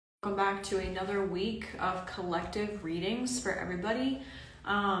Welcome back to another week of collective readings for everybody.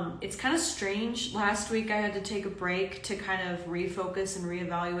 It's kind of strange. Last week I had to take a break to kind of refocus and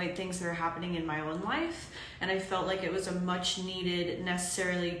reevaluate things that are happening in my own life, and I felt like it was a much needed,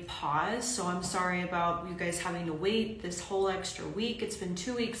 necessarily pause. So I'm sorry about you guys having to wait this whole extra week. It's been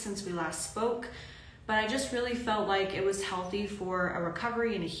 2 weeks since we last spoke, but I just really felt like it was healthy for a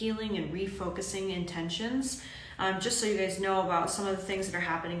recovery and a healing and refocusing intentions. Just so you guys know about some of the things that are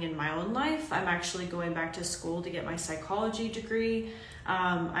happening in my own life, I'm actually going back to school to get my psychology degree.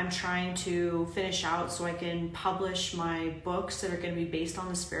 I'm trying to finish out so I can publish my books that are going to be based on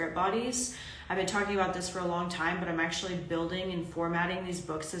the spirit bodies. I've been talking about this for a long time, but I'm actually building and formatting these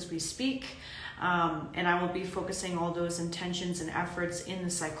books as we speak. And I will be focusing all those intentions and efforts in the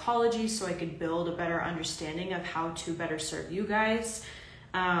psychology so I could build a better understanding of how to better serve you guys.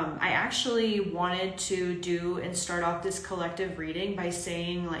 I actually wanted to do and start off this collective reading by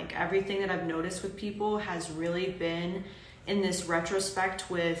saying like everything that I've noticed with people has really been in this retrospect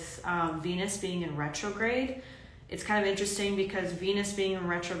with Venus being in retrograde. It's kind of interesting because Venus being in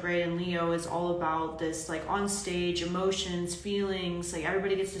retrograde in Leo is all about this like on stage emotions, feelings, like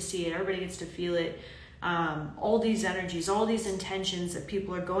everybody gets to see it, everybody gets to feel it. All these energies, all these intentions that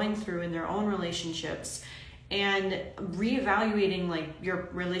people are going through in their own relationships. And reevaluating like your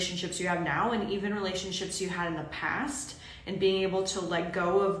relationships you have now and even relationships you had in the past, and being able to let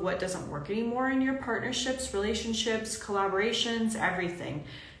go of what doesn't work anymore in your partnerships, relationships, collaborations, everything.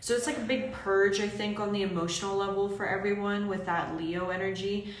 So it's like a big purge, I think, on the emotional level for everyone with that Leo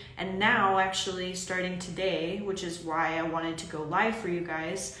energy. And now actually starting today, which is why I wanted to go live for you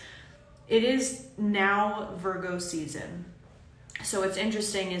guys, it is now Virgo season. So what's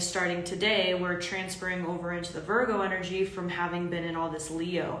interesting is starting today, we're transferring over into the Virgo energy from having been in all this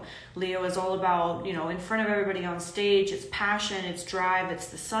Leo. Leo is all about, in front of everybody on stage, it's passion, it's drive, it's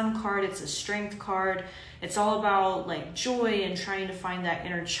the sun card, it's a strength card. It's all about like joy and trying to find that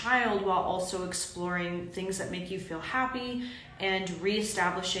inner child while also exploring things that make you feel happy and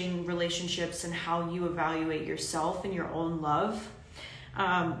reestablishing relationships and how you evaluate yourself and your own love.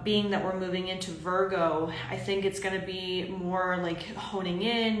 Being that we're moving into Virgo, I think it's going to be more like honing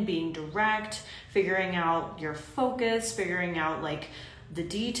in, being direct, figuring out your focus, figuring out like the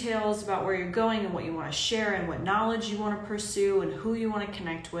details about where you're going and what you want to share and what knowledge you want to pursue and who you want to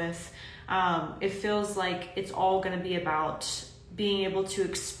connect with. It feels like it's all going to be about being able to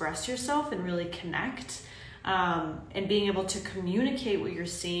express yourself and really connect. And being able to communicate what you're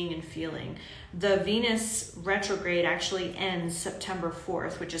seeing and feeling. The Venus retrograde actually ends September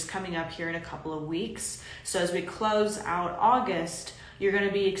 4th, which is coming up here in a couple of weeks. So as we close out August, you're going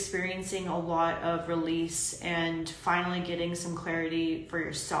to be experiencing a lot of release and finally getting some clarity for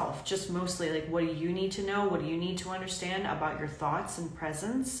yourself. Just mostly like, what do you need to know? What do you need to understand about your thoughts and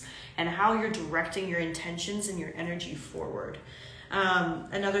presence and how you're directing your intentions and your energy forward.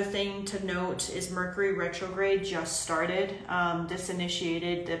 Another thing to note is Mercury retrograde just started. This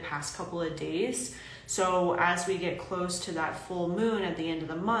initiated the past couple of days. So as we get close to that full moon at the end of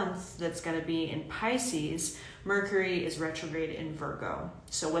the month, that's going to be in Pisces, Mercury is retrograde in Virgo.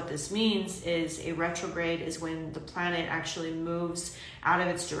 So what this means is a retrograde is when the planet actually moves out of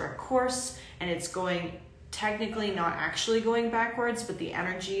its direct course and it's going technically not actually going backwards, but the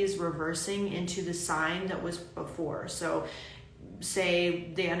energy is reversing into the sign that was before. So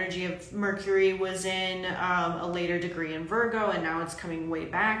say the energy of Mercury was in a later degree in Virgo, and now it's coming way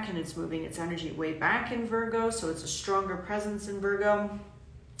back and it's moving its energy way back in Virgo, so it's a stronger presence in Virgo.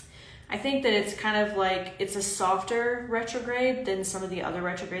 I think that it's kind of like it's a softer retrograde than some of the other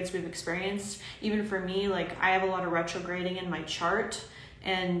retrogrades we've experienced. Even for me, like I have a lot of retrograding in my chart,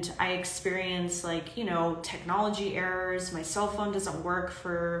 and I experience like, technology errors. My cell phone doesn't work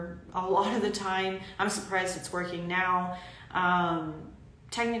for a lot of the time. I'm surprised it's working now.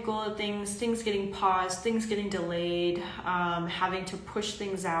 Technical things getting paused, things getting delayed, having to push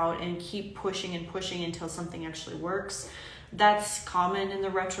things out and keep pushing and pushing until something actually works. That's common in the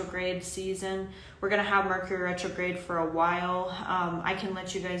retrograde season. We're going to have Mercury retrograde for a while. I can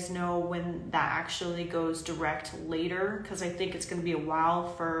let you guys know when that actually goes direct later, because I think it's going to be a while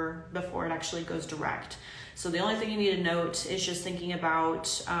before it actually goes direct. So the only thing you need to note is just thinking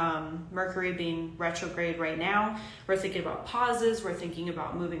about Mercury being retrograde right now. We're thinking about pauses, we're thinking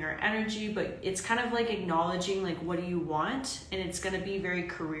about moving our energy, but it's kind of like acknowledging like what do you want, and it's going to be very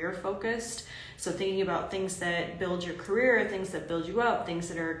career focused. So thinking about things that build your career, things that build you up, things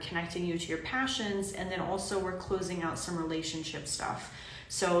that are connecting you to your passions, and then also we're closing out some relationship stuff.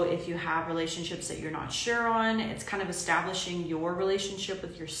 So if you have relationships that you're not sure on, it's kind of establishing your relationship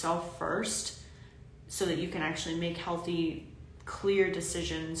with yourself first so that you can actually make healthy clear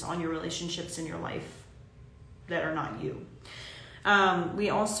decisions on your relationships in your life that are not you. We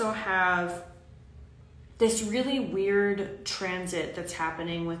also have this really weird transit that's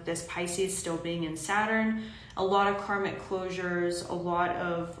happening with this Pisces still being in Saturn. A lot of karmic closures, a lot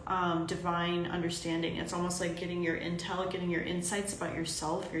of divine understanding. It's almost like getting your intel, getting your insights about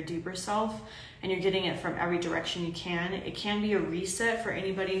yourself, your deeper self, and you're getting it from every direction you can. It can be a reset for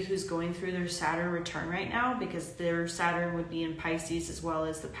anybody who's going through their Saturn return right now, because their Saturn would be in Pisces as well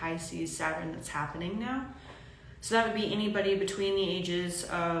as the Pisces Saturn that's happening now. So that would be anybody between the ages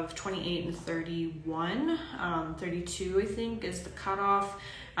of 28 and 31. 32, I think, is the cutoff.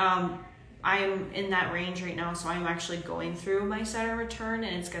 I'm in that range right now, so I'm actually going through my Saturn return,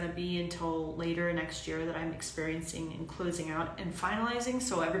 and it's going to be until later next year that I'm experiencing and closing out and finalizing.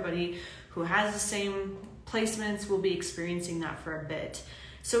 So everybody who has the same placements will be experiencing that for a bit.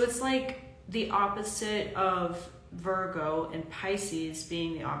 So it's like the opposite of Virgo and Pisces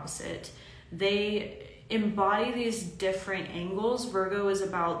being the opposite. They embody these different angles. Virgo is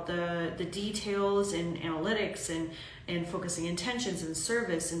about the details and analytics and focusing intentions and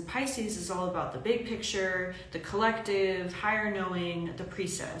service, and Pisces is all about the big picture, the collective, higher knowing, the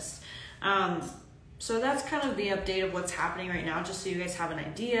priestess. So that's kind of the update of what's happening right now, just so you guys have an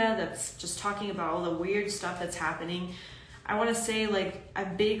idea. That's just talking about all the weird stuff that's happening. I want to say, like, a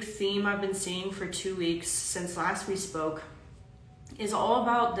big theme I've been seeing for 2 weeks since last we spoke is all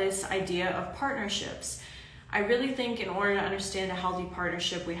about this idea of partnerships. I really think in order to understand a healthy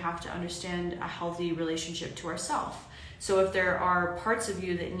partnership, we have to understand a healthy relationship to ourselves. So if there are parts of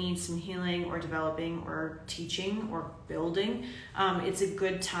you that need some healing or developing or teaching or building, it's a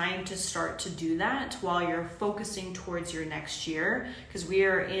good time to start to do that while you're focusing towards your next year, because we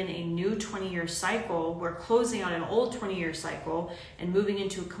are in a new 20-year cycle. We're closing out an old 20-year cycle and moving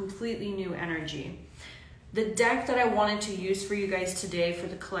into a completely new energy. The deck that I wanted to use for you guys today for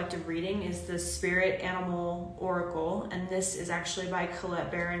the collective reading is the Spirit Animal Oracle, and this is actually by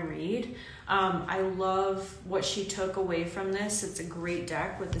Colette Baron Reed. I love what she took away from this. It's a great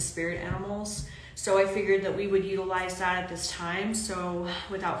deck with the spirit animals. So I figured that we would utilize that at this time. So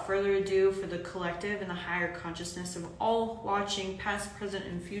without further ado, for the collective and the higher consciousness of all watching, past, present,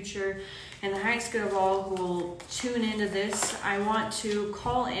 and future, and the highest good of all who will tune into this, I want to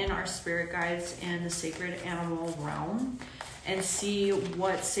call in our spirit guides and the sacred animal realm and see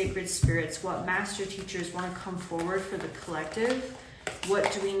what sacred spirits, what master teachers want to come forward for the collective.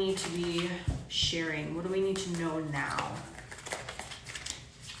 What do we need to be sharing? What do we need to know now?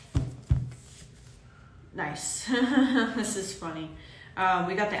 Nice. This is funny.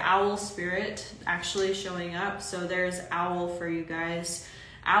 We got the owl spirit actually showing up. So there's owl for you guys.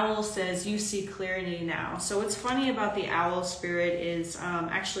 Owl says, you see clearly now. So what's funny about the owl spirit is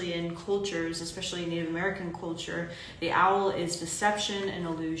actually in cultures, especially Native American culture, the owl is deception and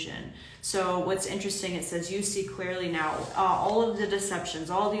illusion. So what's interesting, it says, you see clearly now. All of the deceptions,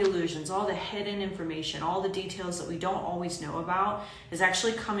 all the illusions, all the hidden information, all the details that we don't always know about is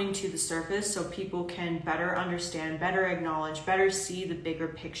actually coming to the surface so people can better understand, better acknowledge, better see the bigger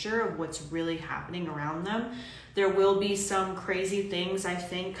picture of what's really happening around them. There will be some crazy things, I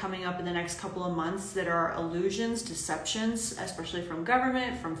think, coming up in the next couple of months that are illusions, deceptions, especially from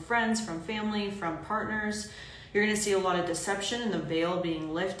government, from friends, from family, from partners. You're going to see a lot of deception and the veil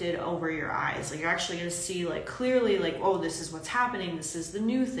being lifted over your eyes. Like, you're actually going to see, like, clearly, like, oh, this is what's happening. This is the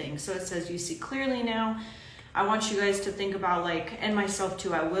new thing. So it says you see clearly now. I want you guys to think about, like, and myself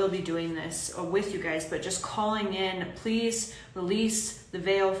too, I will be doing this with you guys, but just calling in, please release the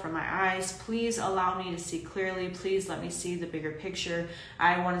veil from my eyes. Please allow me to see clearly. Please let me see the bigger picture.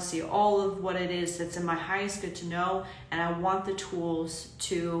 I want to see all of what it is that's in my highest good to know, and I want the tools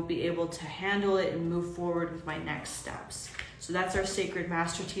to be able to handle it and move forward with my next steps. So that's our sacred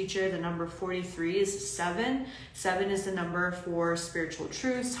master teacher. The number 43 is 7. 7 is the number for spiritual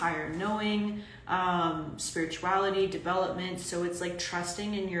truths, higher knowing, spirituality, development. So it's like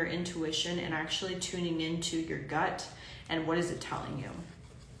trusting in your intuition and actually tuning into your gut and what is it telling you.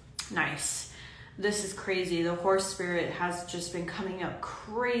 Nice. This is crazy. The horse spirit has just been coming up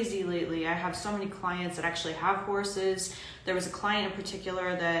crazy lately. I have so many clients that actually have horses. There was a client in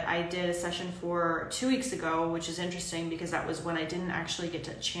particular that I did a session for 2 weeks ago, which is interesting because that was when I didn't actually get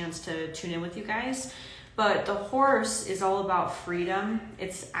a chance to tune in with you guys. But the horse is all about freedom.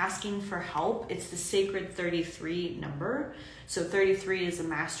 It's asking for help. It's the sacred 33 number. So 33 is a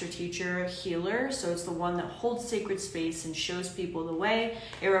master teacher, healer. So it's the one that holds sacred space and shows people the way.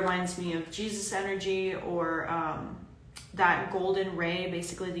 It reminds me of Jesus energy, or that golden ray,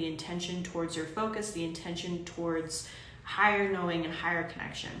 basically the intention towards your focus, the intention towards higher knowing and higher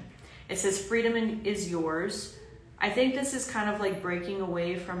connection. It says freedom is yours. I think this is kind of like breaking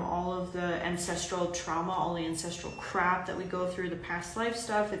away from all of the ancestral trauma, all the ancestral crap that we go through, the past life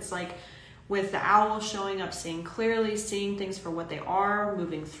stuff. It's like with the owl showing up, seeing clearly, seeing things for what they are,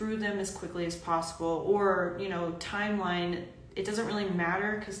 moving through them as quickly as possible, or, you know, timeline, it doesn't really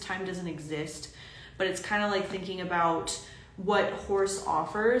matter because time doesn't exist, but it's kind of like thinking about what horse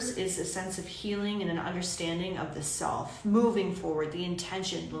offers is a sense of healing and an understanding of the self, moving forward, the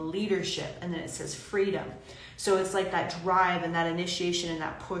intention, the leadership, and then it says freedom. So it's like that drive and that initiation and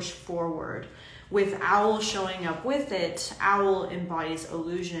that push forward. With owl showing up with it, owl embodies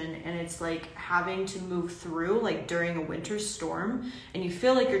illusion, and it's like having to move through like during a winter storm, and you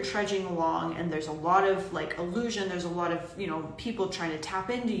feel like you're trudging along and there's a lot of like illusion, there's a lot of, you know, people trying to tap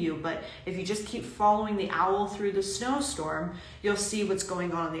into you, but if you just keep following the owl through the snowstorm, you'll see what's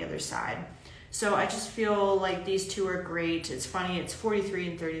going on the other side. So I just feel like these two are great. It's funny, it's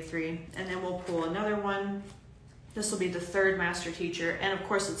 43 and 33, and then we'll pull another one. This will be the third master teacher, and of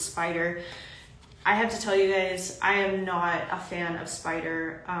course it's Spider. I have to tell you guys, I am not a fan of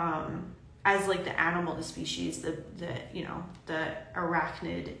Spider as like the animal, the species, the you know, the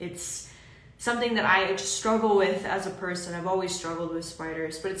arachnid. It's something that I just struggle with as a person. I've always struggled with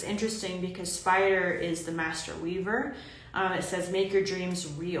spiders, but it's interesting because Spider is the master weaver. It says, make your dreams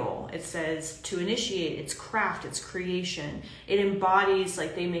real. It says to initiate, it's craft, it's creation. It embodies,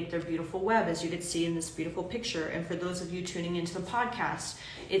 like they make their beautiful web, as you could see in this beautiful picture. And for those of you tuning into the podcast,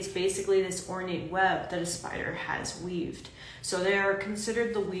 it's basically this ornate web that a spider has weaved. So they are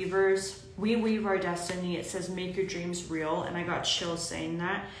considered the weavers. We weave our destiny. It says, make your dreams real. And I got chills saying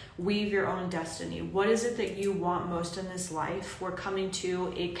that. Weave your own destiny. What is it that you want most in this life? We're coming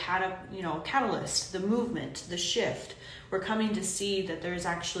to a catalyst, the movement, the shift. We're coming to see that there's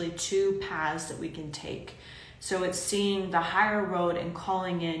actually two paths that we can take. So it's seeing the higher road and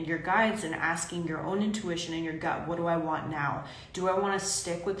calling in your guides and asking your own intuition and your gut, what do I want now? Do I want to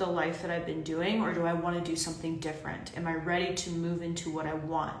stick with the life that I've been doing, or do I want to do something different? Am I ready to move into what I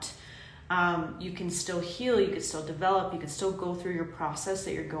want? You can still heal, you can still develop, you can still go through your process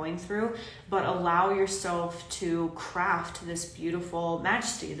that you're going through, but allow yourself to craft this beautiful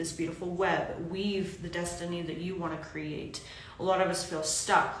majesty, this beautiful web, weave the destiny that you want to create. A lot of us feel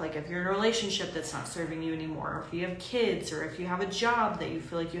stuck, like if you're in a relationship that's not serving you anymore, or if you have kids, or if you have a job that you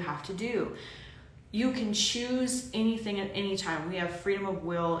feel like you have to do. You can choose anything at any time. We have freedom of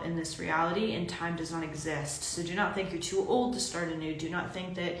will in this reality, and time does not exist. So do not think you're too old to start anew. Do not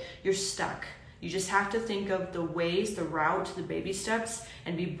think that you're stuck. You just have to think of the ways, the route, the baby steps,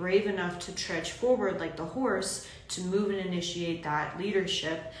 and be brave enough to trudge forward like the horse, to move and initiate that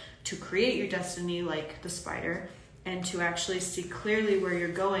leadership, to create your destiny like the spider, and to actually see clearly where you're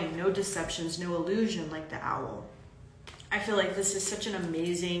going. No deceptions, no illusion like the owl. I feel like this is such an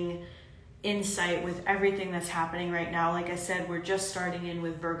amazing insight with everything that's happening right now. Like I said, we're just starting in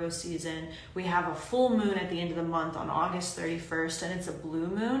with Virgo season. We have a full moon at the end of the month on August 31st, and it's a blue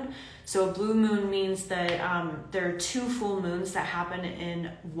moon. So a blue moon means that there are two full moons that happen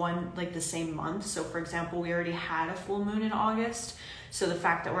in one, like the same month. So for example, we already had a full moon in August. So the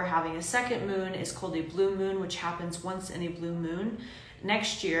fact that we're having a second moon is called a blue moon, which happens once in a blue moon.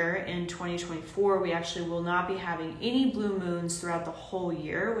 Next year in 2024, we actually will not be having any blue moons throughout the whole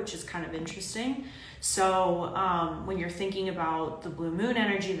year, which is kind of interesting. So when you're thinking about the blue moon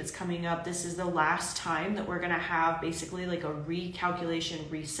energy that's coming up, this is the last time that we're going to have basically like a recalculation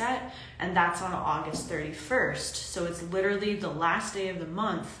reset, and that's on August 31st. So it's literally the last day of the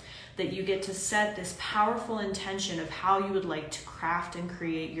month that you get to set this powerful intention of how you would like to craft and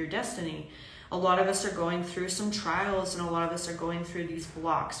create your destiny. A lot of us are going through some trials, and a lot of us are going through these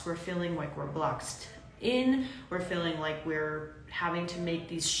blocks. We're feeling like we're blocked in. We're feeling like we're having to make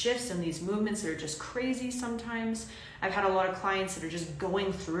these shifts and these movements that are just crazy sometimes. I've had a lot of clients that are just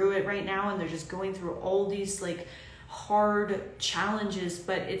going through it right now, and they're just going through all these like hard challenges,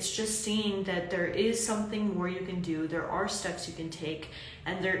 but it's just seeing that there is something more you can do. There are steps you can take,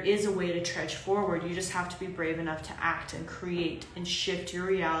 and there is a way to trudge forward. You just have to be brave enough to act and create and shift your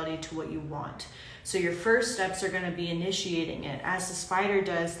reality to what you want. So your first steps are going to be initiating it. As the spider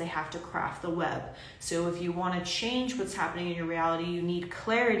does, they have to craft the web. So if you want to change what's happening in your reality, you need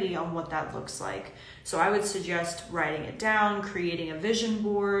clarity on what that looks like. So I would suggest writing it down, creating a vision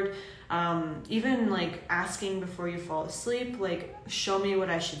board, even like asking before you fall asleep, like show me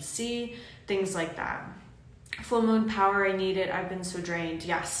what I should see, things like that. Full moon power, I need it. I've been so drained.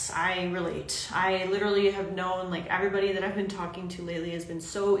 Yes, I relate. I literally have known like everybody that I've been talking to lately has been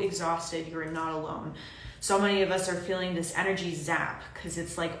so exhausted. You're not alone. So many of us are feeling this energy zap because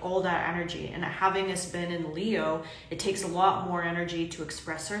it's like all that energy. And having us been in Leo, it takes a lot more energy to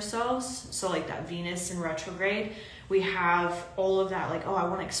express ourselves. So like that Venus in retrograde, we have all of that, like, oh, I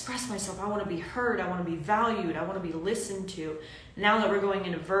want to express myself. I want to be heard. I want to be valued. I want to be listened to. Now that we're going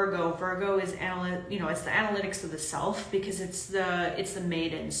into Virgo is it's the analytics of the self, because it's the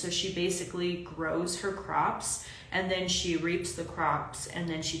maiden. So she basically grows her crops, and then she reaps the crops, and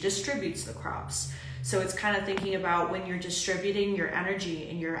then she distributes the crops. So it's kind of thinking about when you're distributing your energy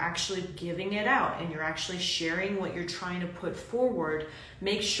and you're actually giving it out and you're actually sharing what you're trying to put forward,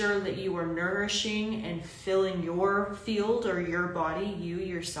 make sure that you are nourishing and filling your field or your body, you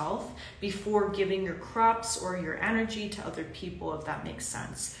yourself, before giving your crops or your energy to other people, if that makes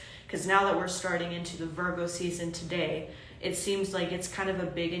sense. Because now that we're starting into the Virgo season today, it seems like it's kind of a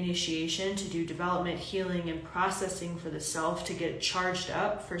big initiation to do development, healing, and processing for the self to get charged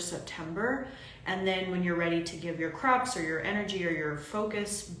up for September. And then when you're ready to give your crops or your energy or your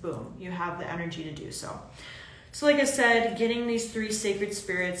focus, boom, you have the energy to do so. So like I said, getting these 3 sacred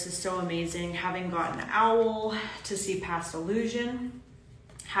spirits is so amazing. Having gotten Owl to see past illusion,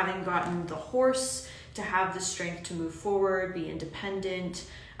 having gotten the Horse to have the strength to move forward, be independent,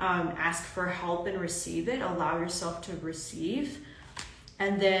 ask for help and receive it, allow yourself to receive.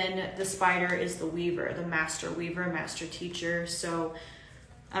 And then the Spider is the Weaver, the master weaver, master teacher. So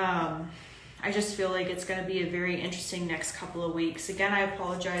I just feel like it's going to be a very interesting next couple of weeks. Again, I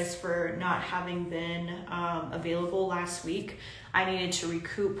apologize for not having been available last week. I needed to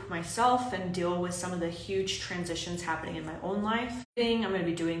recoup myself and deal with some of the huge transitions happening in my own life. I'm going to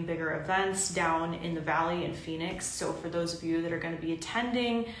be doing bigger events down in the Valley in Phoenix. So for those of you that are going to be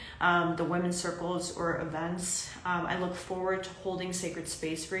attending the women's circles or events, I look forward to holding sacred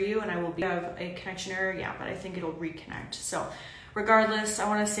space for you, and I will have a connection error, but I think it'll reconnect. So regardless, I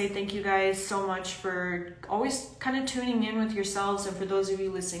want to say thank you guys so much for always kind of tuning in with yourselves. And for those of you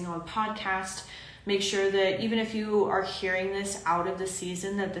listening on podcast, make sure that even if you are hearing this out of the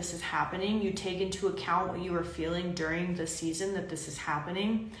season that this is happening, you take into account what you are feeling during the season that this is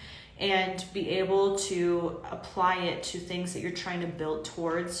happening, and be able to apply it to things that you're trying to build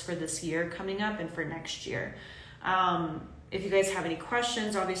towards for this year coming up and for next year. If you guys have any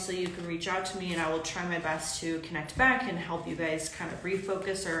questions, obviously you can reach out to me, and I will try my best to connect back and help you guys kind of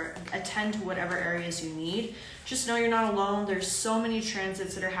refocus or attend to whatever areas you need. Just know you're not alone. There's so many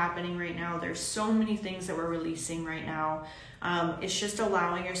transits that are happening right now. There's so many things that we're releasing right now. It's just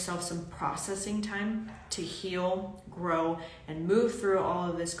allowing yourself some processing time to heal, grow, and move through all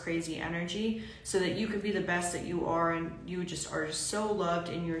of this crazy energy so that you can be the best that you are, and you just are so loved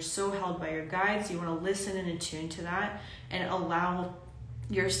and you're so held by your guides. You want to listen and attune to that and allow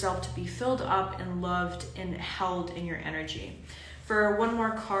yourself to be filled up and loved and held in your energy. For one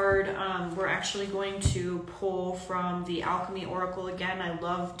more card, we're actually going to pull from the Alchemy Oracle again. I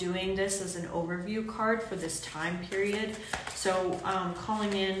love doing this as an overview card for this time period. So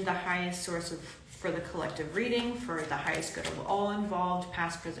calling in the highest source for the collective reading, for the highest good of all involved,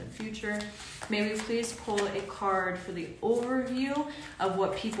 past, present, future. May we please pull a card for the overview of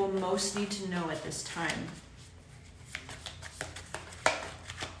what people most need to know at this time.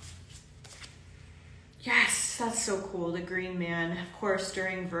 Yes, that's so cool. The Green Man, of course,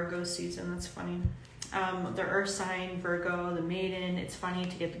 during Virgo season. That's funny. The Earth sign, Virgo, the Maiden. It's funny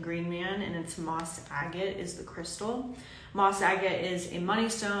to get the Green Man, and it's moss agate is the crystal. Moss agate is a money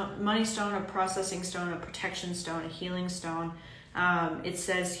stone, a processing stone, a protection stone, a healing stone. It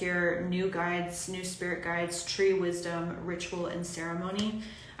says here, new guides, new spirit guides, tree wisdom, ritual, and ceremony.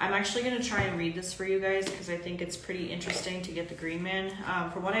 I'm actually going to try and read this for you guys because I think it's pretty interesting to get the Green Man.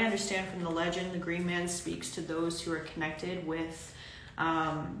 From what I understand from the legend, the Green Man speaks to those who are connected with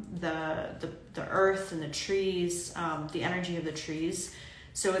the earth and the trees, the energy of the trees.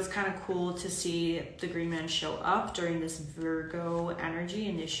 So it's kind of cool to see the Green Man show up during this Virgo energy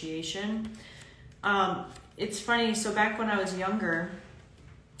initiation. It's funny, so back when I was younger,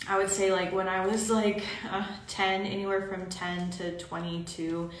 I would say like when I was like 10, anywhere from 10 to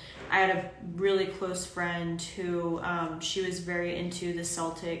 22, I had a really close friend who she was very into the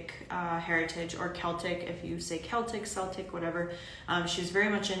Celtic heritage, or Celtic, if you say Celtic, Celtic, whatever. She was very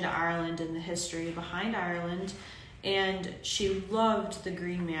much into Ireland and the history behind Ireland, and she loved the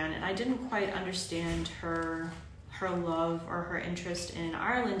Green Man, and I didn't quite understand her love or her interest in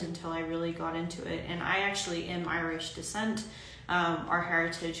Ireland until I really got into it. And I actually am Irish descent. Our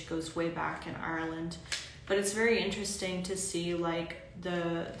heritage goes way back in Ireland, but it's very interesting to see like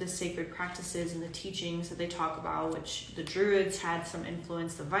the sacred practices and the teachings that they talk about, which the Druids had some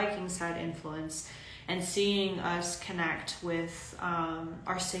influence, the Vikings had influence, and seeing us connect with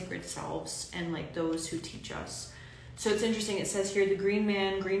our sacred selves and like those who teach us. So it's interesting. It says here, the green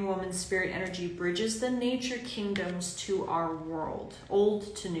man, green woman spirit energy bridges the nature kingdoms to our world,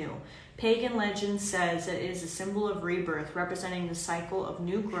 old to new. Pagan legend says that it is a symbol of rebirth, representing the cycle of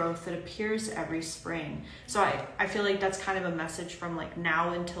new growth that appears every spring. So I feel like that's kind of a message from like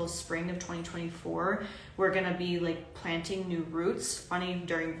now until spring of 2024. We're going to be like planting new roots. Funny,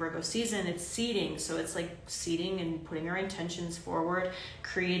 during Virgo season, it's seeding. So it's like seeding and putting our intentions forward,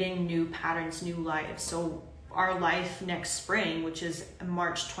 creating new patterns, new lives. So our life next spring, which is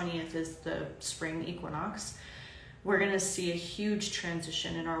March 20th, is the spring equinox. We're going to see a huge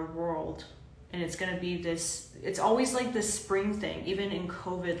transition in our world. And it's going to be this, it's always like this spring thing. Even in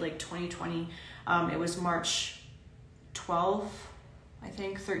COVID, like 2020, it was March 12th, I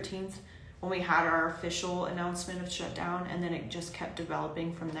think, 13th, when we had our official announcement of shutdown. And then it just kept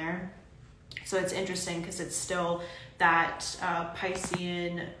developing from there. So it's interesting because it's still that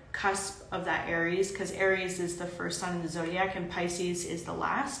Piscean cusp of that Aries, because Aries is the first sign in the zodiac and Pisces is the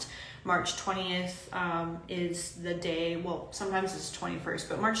last. March 20th is the day, well, sometimes it's 21st,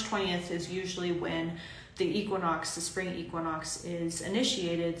 but March 20th is usually when the equinox, the spring equinox, is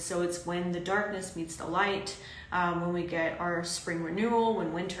initiated. So it's when the darkness meets the light, when we get our spring renewal,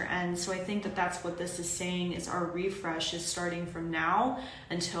 when winter ends. So I think that that's what this is saying, is our refresh is starting from now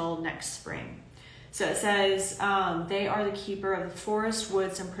until next spring. So it says, they are the keeper of the forest,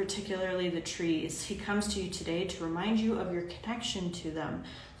 woods, and particularly the trees. He comes to you today to remind you of your connection to them.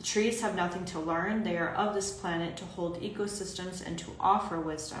 The trees have nothing to learn. They are of this planet to hold ecosystems and to offer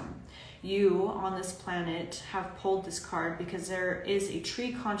wisdom. You on this planet have pulled this card because there is a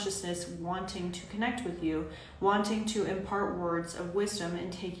tree consciousness wanting to connect with you, wanting to impart words of wisdom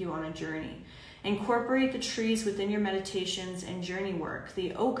and take you on a journey. Incorporate the trees within your meditations and journey work.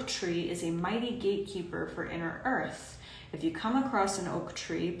 The oak tree is a mighty gatekeeper for inner earth. If you come across an oak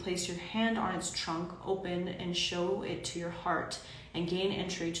tree, place your hand on its trunk, open and show it to your heart, and gain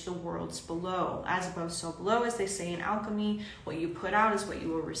entry to the worlds below. As above, so below, as they say in alchemy, what you put out is what you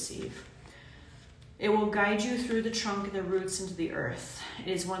will receive. It will guide you through the trunk and the roots into the earth.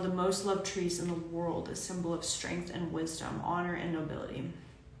 It is one of the most loved trees in the world, a symbol of strength and wisdom, honor and nobility.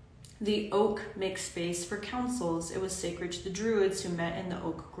 The oak makes space for councils. It was sacred to the Druids who met in the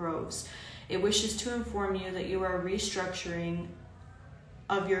oak groves. It wishes to inform you that you are restructuring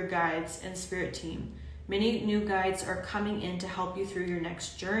of your guides and spirit team. Many new guides are coming in to help you through your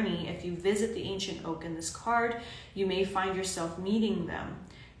next journey. If you visit the ancient oak in this card, you may find yourself meeting them.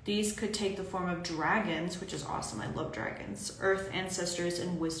 These could take the form of dragons, which is awesome. I love dragons, earth ancestors,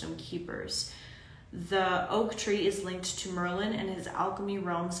 and wisdom keepers. The oak tree is linked to Merlin and his alchemy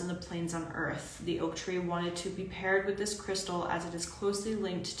realms in the plains on earth. The oak tree wanted to be paired with this crystal as it is closely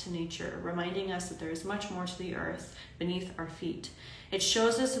linked to nature, reminding us that there is much more to the earth beneath our feet. It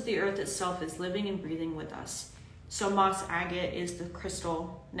shows us that the earth itself is living and breathing with us. So moss agate is the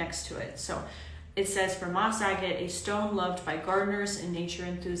crystal next to it. So it says, for moss agate, a stone loved by gardeners and nature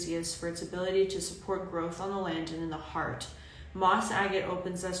enthusiasts for its ability to support growth on the land and in the heart. Moss agate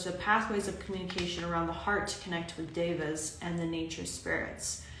opens us to the pathways of communication around the heart to connect with devas and the nature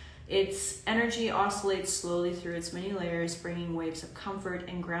spirits. Its energy oscillates slowly through its many layers, bringing waves of comfort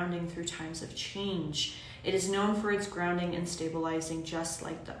and grounding through times of change. It is known for its grounding and stabilizing, just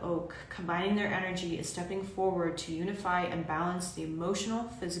like the oak. Combining their energy is stepping forward to unify and balance the emotional,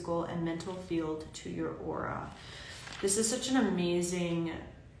 physical, and mental field to your aura. This is such an amazing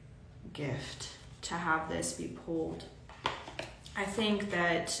gift to have this be pulled. I think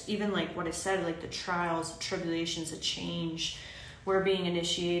that even like what I said, like the trials, tribulations, the change, we're being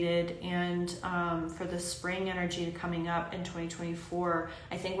initiated, and for the spring energy coming up in 2024,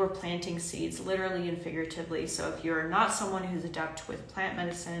 I think we're planting seeds, literally and figuratively. So if you're not someone who's adept with plant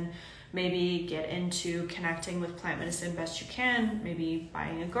medicine, maybe get into connecting with plant medicine best you can, maybe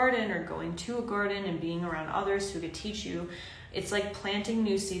buying a garden or going to a garden and being around others who could teach you. It's like planting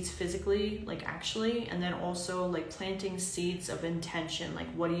new seeds physically, like actually, and then also like planting seeds of intention.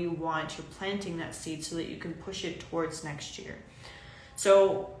 Like, what do you want? You're planting that seed so that you can push it towards next year.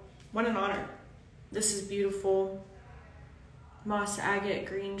 So, what an honor. This is beautiful. Moss agate,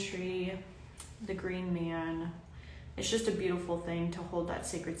 green tree, the green man. It's just a beautiful thing to hold that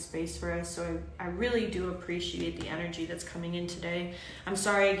sacred space for us. So I really do appreciate the energy that's coming in today. I'm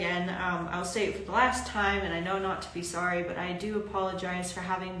sorry again. I'll say it for the last time, and I know not to be sorry, but I do apologize for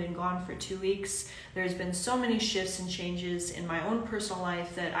having been gone for 2 weeks. There's been so many shifts and changes in my own personal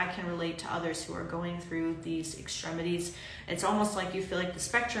life that I can relate to others who are going through these extremities. It's almost like you feel like the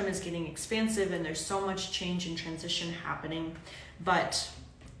spectrum is getting expansive and there's so much change and transition happening. But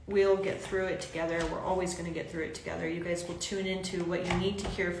we'll get through it together. We're always going to get through it together. You guys will tune into what you need to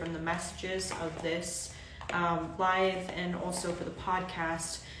hear from the messages of this live and also for the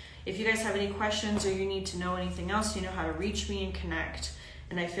podcast. If you guys have any questions or you need to know anything else, you know how to reach me and connect.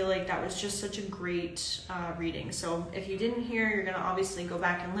 And I feel like that was just such a great reading. So if you didn't hear, you're going to obviously go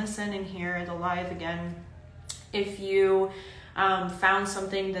back and listen and hear the live again. If you found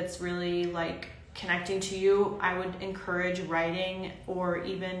something that's really like connecting to you, I would encourage writing or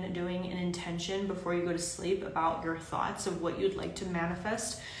even doing an intention before you go to sleep about your thoughts of what you'd like to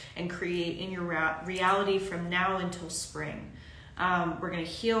manifest and create in your reality from now until spring. We're going to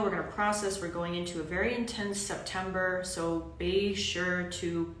heal, we're going to process, we're going into a very intense September, so be sure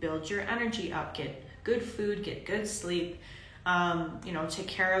to build your energy up, get good food, get good sleep, take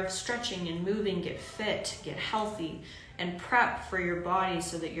care of stretching and moving, get fit, get healthy, and prep for your body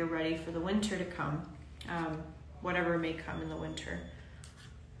so that you're ready for the winter to come, whatever may come in the winter.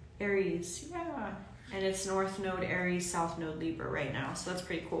 Aries, yeah. And it's North Node Aries, South Node Libra right now. So that's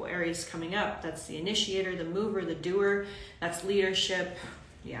pretty cool. Aries coming up. That's the initiator, the mover, the doer. That's leadership.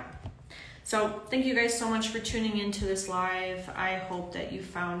 Yeah. So thank you guys so much for tuning into this live. I hope that you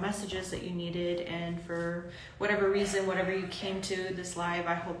found messages that you needed. And for whatever reason, whatever you came to this live,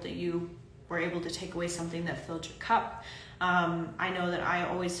 I hope that you were able to take away something that filled your cup. I know that I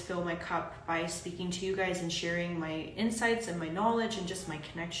always fill my cup by speaking to you guys and sharing my insights and my knowledge and just my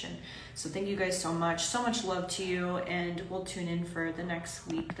connection. So thank you guys so much love to you, and we'll tune in for the next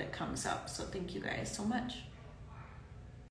week that comes up. So thank you guys so much.